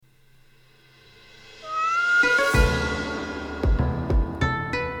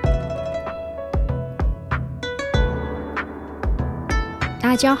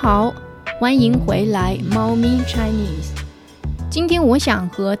大家好，欢迎回来猫咪 Chinese。 今天我想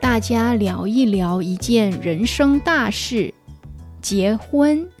和大家聊一聊一件人生大事，结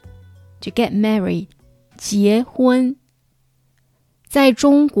婚。 To get married， 结婚。在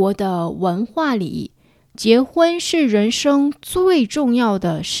中国的文化里，结婚是人生最重要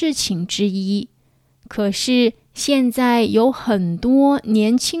的事情之一。可是现在有很多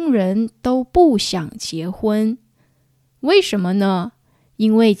年轻人都不想结婚，为什么呢？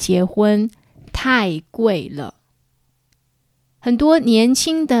因为结婚太贵了。很多年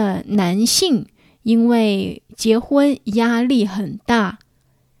轻的男性因为结婚压力很大。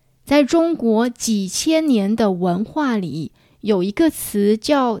在中国几千年的文化里，有一个词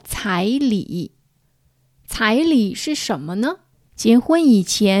叫彩礼。彩礼是什么呢？结婚以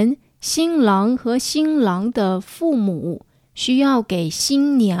前，新郎和新郎的父母需要给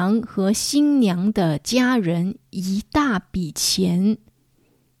新娘和新娘的家人一大笔钱。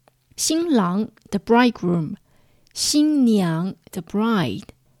新郎 the bridegroom， 新娘 the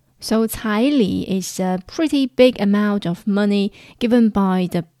bride。So 彩礼 is a pretty big amount of money given by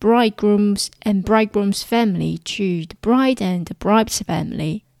the bridegrooms and bridegroom's family to the bride and the bride's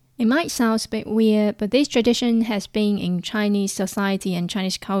family. It might sound a bit weird, but this tradition has been in Chinese society and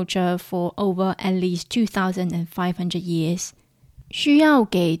Chinese culture for over at least 2,500 years. 需要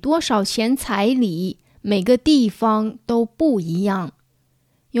给多少钱彩礼，每个地方都不一样。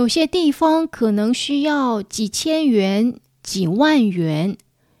有些地方可能需要几千元、几万元。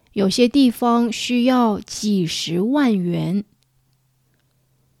有些地方需要几十万元。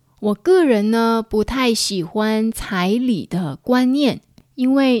我个人呢，不太喜欢彩礼的观念，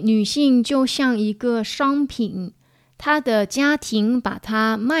因为女性就像一个商品，她的家庭把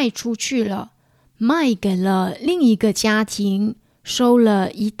它卖出去了，卖给了另一个家庭，收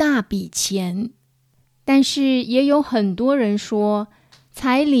了一大笔钱。但是也有很多人说，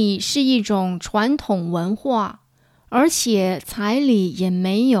彩礼是一种传统文化，而且彩礼也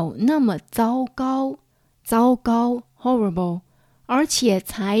没有那么糟糕 horrible， 而且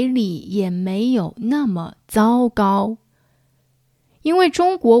彩礼也没有那么糟糕。因为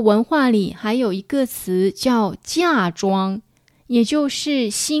中国文化里还有一个词叫嫁妆，也就是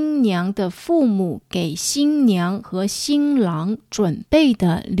新娘的父母给新娘和新郎准备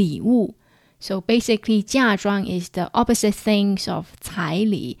的礼物。So basically 嫁妆 is the opposite things of 彩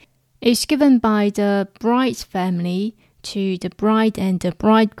礼。Is given by the bride's family to the bride and the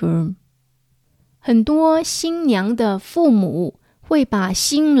bridegroom. 很多新娘的父母会把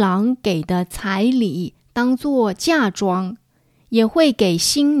新郎给的彩礼当作嫁妆，也会给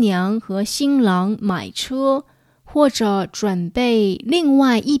新娘和新郎买车，或者准备另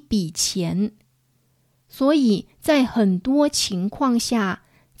外一笔钱。所以在很多情况下，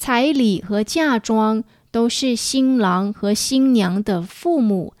彩礼和嫁妆都是新郎和新娘的父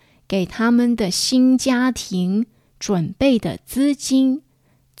母给他们的新家庭准备的资金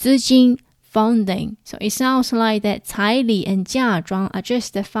funding. So it sounds like that 彩礼 and 嫁妆 are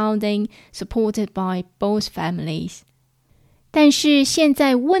just the funding supported by both families. 但是现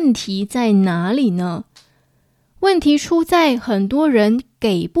在问题在哪里呢？问题出在很多人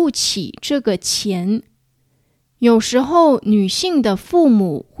给不起这个钱。有时候女性的父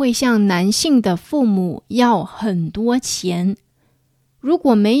母会向男性的父母要很多钱。如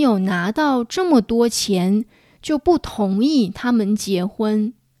果没有拿到这么多钱，就不同意他们结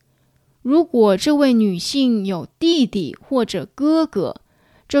婚。如果这位女性有弟弟或者哥哥，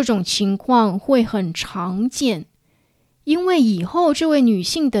这种情况会很常见。因为以后这位女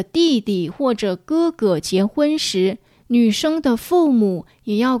性的弟弟或者哥哥结婚时，女生的父母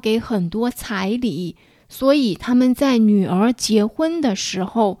也要给很多彩礼，所以他们在女儿结婚的时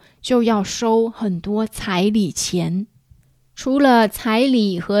候就要收很多彩礼钱。除了彩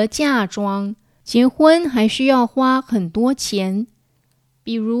礼和嫁妆，结婚还需要花很多钱。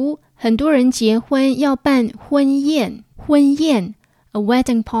比如很多人结婚要办婚宴 a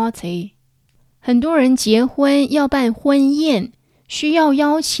wedding party。 很多人结婚要办婚宴，需要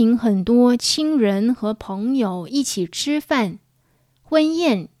邀请很多亲人和朋友一起吃饭。婚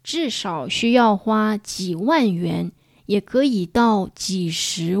宴至少需要花几万元，也可以到几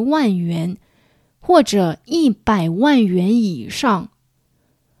十万元，或者100万元以上。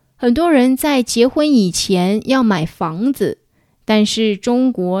很多人在结婚以前要买房子，但是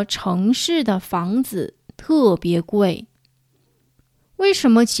中国城市的房子特别贵。为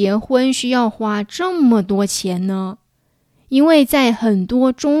什么结婚需要花这么多钱呢？因为在很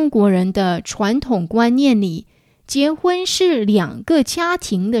多中国人的传统观念里，结婚是2个家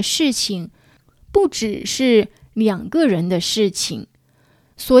庭的事情，不只是2个人的事情。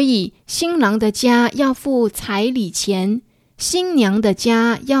所以新郎的家要付彩礼钱，新娘的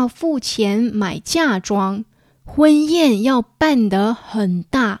家要付钱买嫁妆，婚宴要办得很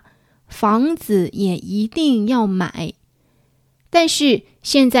大，房子也一定要买。但是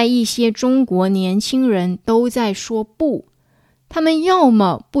现在一些中国年轻人都在说不，他们要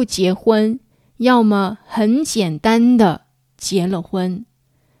么不结婚，要么很简单的结了婚。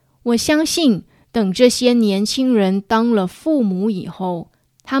我相信等这些年轻人当了父母以后，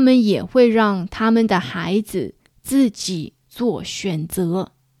他们也会让他们的孩子自己做选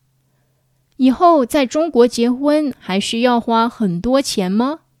择。以后在中国结婚还需要花很多钱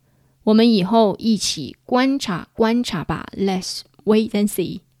吗？我们以后一起观察观察吧。 Let's wait and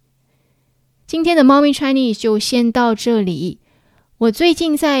see。 今天的猫咪 Chinese 就先到这里。我最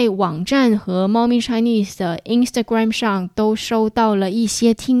近在网站和猫咪 Chinese 的 Instagram 上都收到了一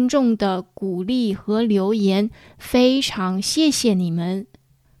些听众的鼓励和留言，非常谢谢你们。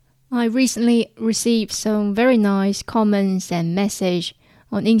I recently received some very nice comments and messages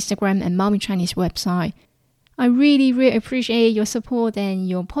on Instagram and Mommy Chinese website. I really appreciate your support and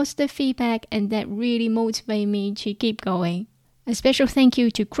your positive feedback, and that really motivates me to keep going. A special thank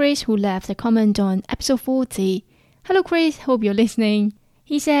you to Chris, who left a comment on episode 40. Hello Chris, hope you're listening.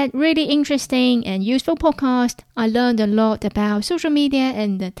 He said, really interesting and useful podcast. I learned a lot about social media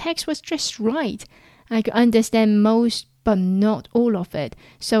and the text was just right. I could understand most but not all of it,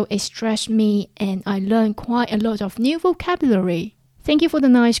 so it stressed me and I learned quite a lot of new vocabulary. Thank you for the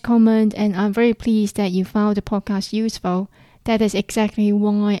nice comment, and I'm very pleased that you found the podcast useful. That is exactly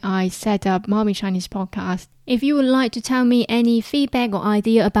why I set up Mommy Chinese Podcast. If you would like to tell me any feedback or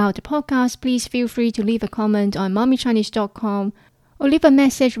idea about the podcast, please feel free to leave a comment on mommychinese.com or leave a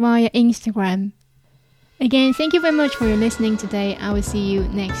message via Instagram. Again, thank you very much for your listening today. I will see you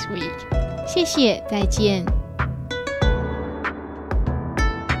next week. 谢谢，再见。